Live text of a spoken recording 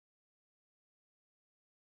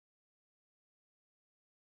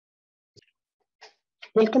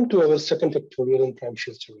Welcome to our second tutorial in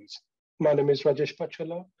PrimeShield series. My name is Rajesh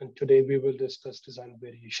Pachala, and today we will discuss design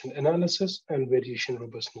variation analysis and variation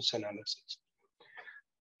robustness analysis.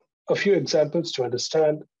 A few examples to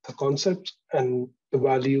understand the concepts and the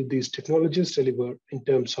value these technologies deliver in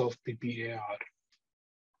terms of PPAR.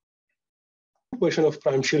 The version of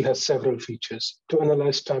PrimeShield has several features to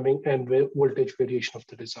analyze timing and voltage variation of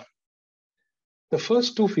the design. The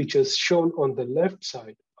first two features shown on the left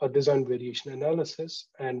side are design variation analysis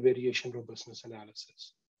and variation robustness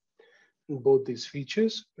analysis. And both these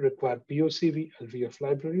features require POCV LVF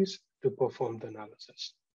libraries to perform the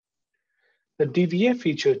analysis. The DVA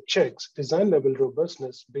feature checks design level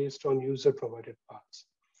robustness based on user provided paths.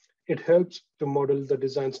 It helps to model the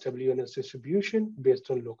design's WNS distribution based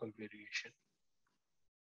on local variation.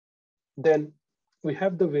 Then we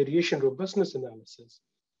have the variation robustness analysis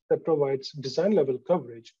that provides design level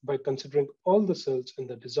coverage by considering all the cells in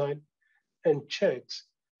the design and checks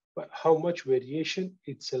how much variation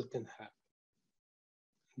each cell can have.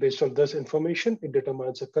 Based on this information, it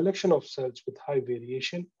determines a collection of cells with high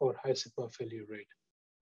variation or high sigma failure rate.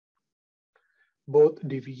 Both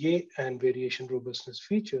DVA and variation robustness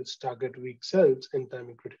features target weak cells in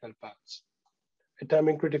timing critical paths. A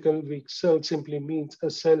timing critical weak cell simply means a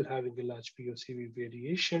cell having a large POCV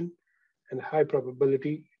variation and a high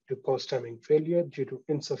probability to cause timing failure due to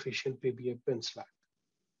insufficient PBA pin slack.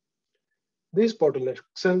 These bottleneck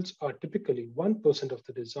cells are typically 1% of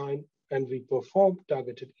the design, and we perform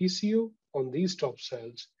targeted ECU on these top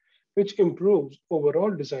cells, which improves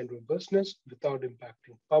overall design robustness without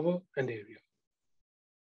impacting power and area.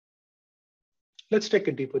 Let's take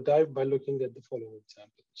a deeper dive by looking at the following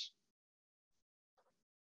examples.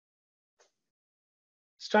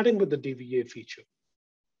 Starting with the DVA feature.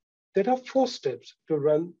 There are 4 steps to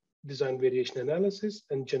run design variation analysis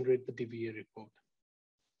and generate the DVA report.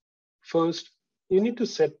 First, you need to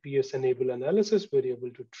set PS enable analysis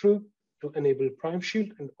variable to true to enable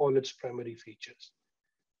PrimeShield and all its primary features.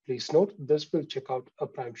 Please note this will check out a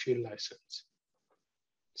PrimeShield license.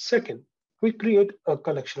 Second, we create a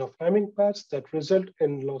collection of timing paths that result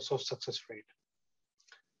in loss of success rate.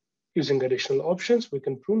 Using additional options, we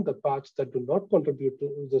can prune the paths that do not contribute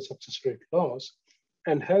to the success rate loss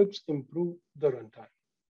and helps improve the runtime.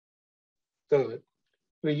 Third,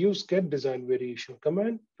 we use get design variation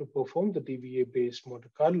command to perform the DVA-based Monte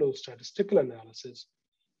Carlo statistical analysis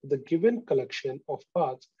with the given collection of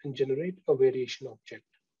paths and generate a variation object.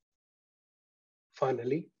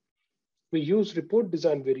 Finally, we use report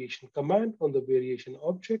design variation command on the variation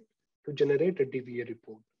object to generate a DVA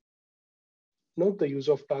report. Note the use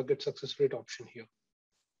of target success rate option here.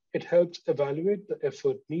 It helps evaluate the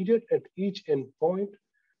effort needed at each endpoint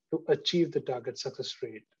to achieve the target success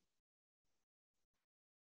rate.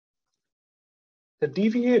 The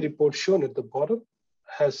DVA report shown at the bottom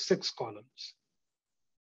has 6 columns.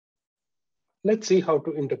 Let's see how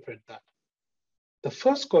to interpret that. The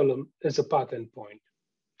first column is a path endpoint.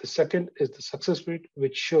 The second is the success rate,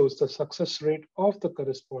 which shows the success rate of the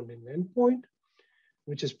corresponding endpoint,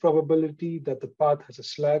 which is probability that the path has a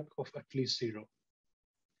slack of at least 0.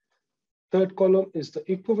 Third column is the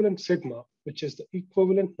equivalent sigma, which is the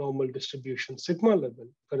equivalent normal distribution sigma level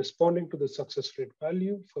corresponding to the success rate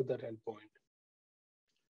value for that endpoint.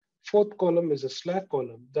 Fourth column is a slack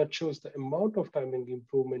column that shows the amount of timing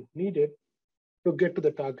improvement needed to get to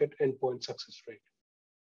the target endpoint success rate.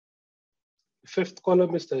 The fifth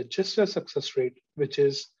column is the adjusted success rate, which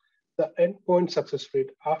is the endpoint success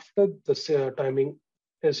rate after the timing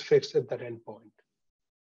is fixed at that endpoint.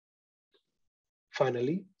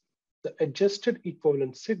 Finally, the adjusted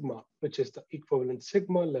equivalent sigma, which is the equivalent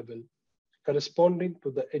sigma level corresponding to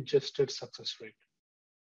the adjusted success rate.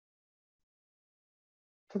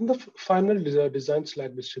 From the final design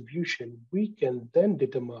slack distribution, we can then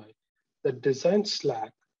determine the design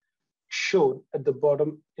slack shown at the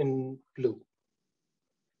bottom in blue.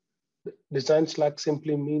 The design slack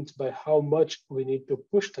simply means by how much we need to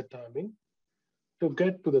push the timing to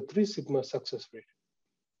get to the 3 sigma success rate.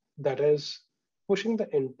 That is, pushing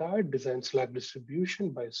the entire design slack distribution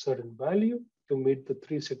by a certain value to meet the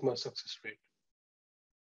 3 sigma success rate.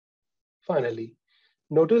 Finally,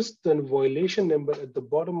 notice the violation number at the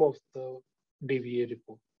bottom of the DVA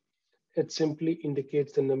report. It simply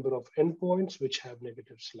indicates the number of endpoints which have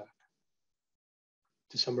negative slack.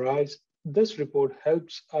 To summarize, this report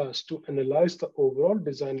helps us to analyze the overall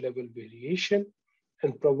design level variation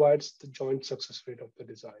and provides the joint success rate of the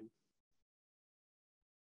design.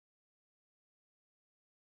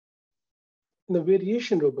 In the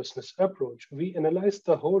variation robustness approach, we analyze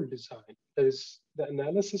the whole design. That is, the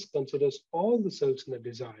analysis considers all the cells in the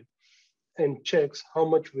design and checks how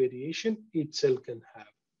much variation each cell can have.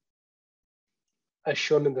 As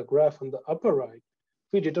shown in the graph on the upper right,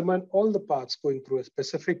 we determine all the paths going through a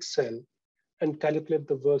specific cell and calculate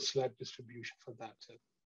the worst slack distribution for that cell.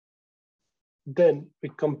 Then we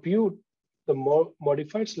compute the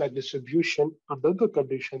modified slack distribution under the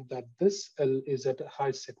condition that this L is at a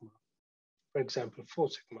high sigma, for example, 4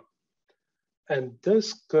 sigma. And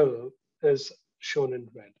this curve is shown in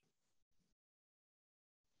red.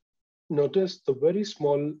 Notice the very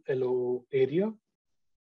small LO area.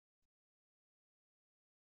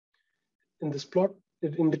 In this plot,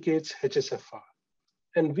 it indicates HSFR.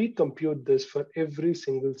 And we compute this for every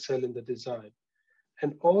single cell in the design.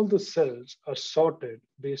 And all the cells are sorted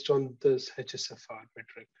based on this HSFR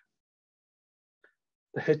metric.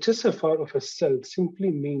 The HSFR of a cell simply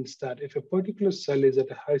means that if a particular cell is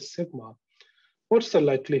at a high sigma, what's the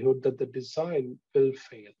likelihood that the design will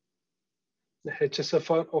fail? The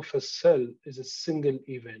HSFR of a cell is a single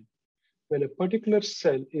event. When a particular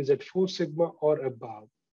cell is at 4 sigma or above,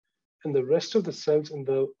 and the rest of the cells in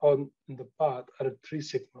the path are at 3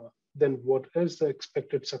 sigma, then what is the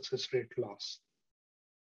expected success rate loss?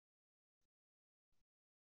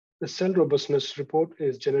 The cell robustness report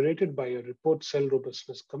is generated by a report cell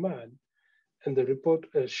robustness command, and the report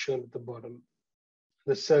is shown at the bottom.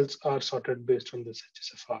 The cells are sorted based on this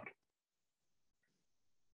HSFR.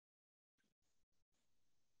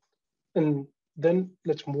 And then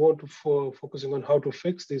let's move on to focusing on how to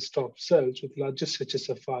fix these top cells with largest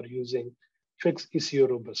HSFR using fixed ECO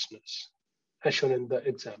robustness, as shown in the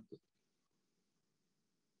example.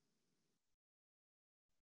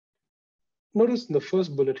 Notice in the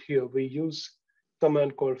first bullet here, we use a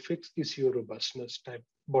command called fixed ECO robustness type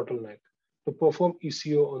bottleneck to perform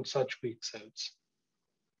ECO on such weak cells.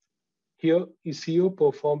 Here, ECO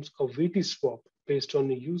performs a VT swap based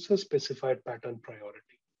on a user-specified pattern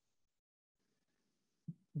priority.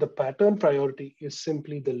 The pattern priority is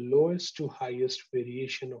simply the lowest to highest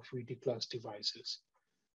variation of VT class devices.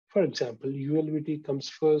 For example, ULVT comes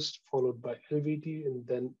first, followed by LVT, and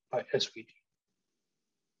then by SVT.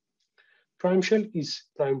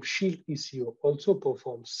 PrimeShield ECO also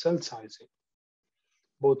performs cell sizing.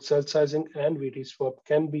 Both cell sizing and VT swap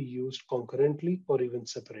can be used concurrently or even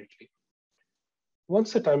separately.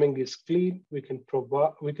 Once the timing is clean, we can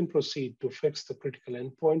proceed to fix the critical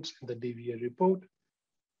endpoints in the DVA report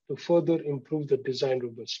to further improve the design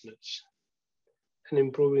robustness and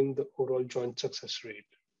improving the overall joint success rate.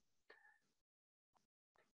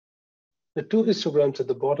 The two histograms at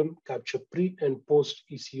the bottom capture pre and post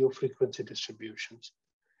ECO frequency distributions.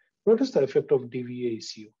 Notice the effect of DVA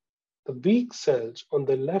ECO. The weak cells on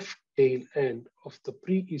the left tail end of the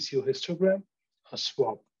pre-ECO histogram are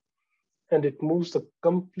swapped, and it moves the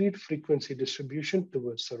complete frequency distribution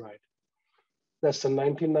towards the right. That's the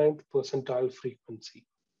 99th percentile frequency.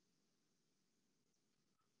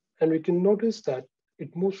 And we can notice that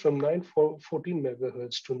it moves from 914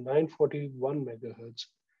 megahertz to 941 megahertz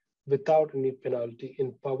without any penalty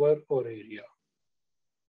in power or area.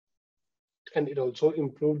 And it also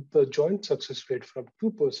improved the joint success rate from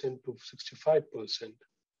 2% to 65%,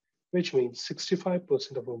 which means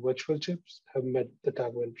 65% of our virtual chips have met the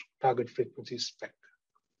target frequency spec.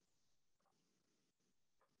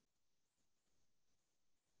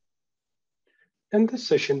 In this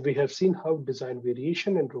session, we have seen how design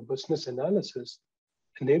variation and robustness analysis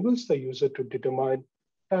enables the user to determine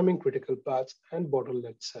timing critical paths and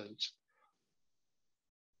bottleneck cells,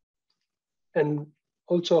 and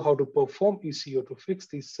also how to perform ECO to fix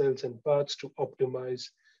these cells and paths to optimize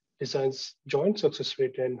design's joint success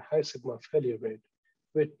rate and high sigma failure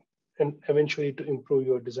rate, and eventually to improve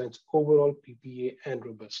your design's overall PPA and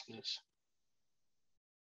robustness.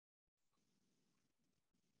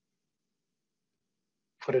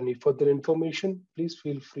 For any further information, please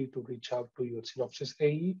feel free to reach out to your Synopsys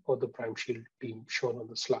AE or the PrimeShield team shown on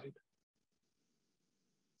the slide.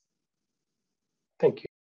 Thank you.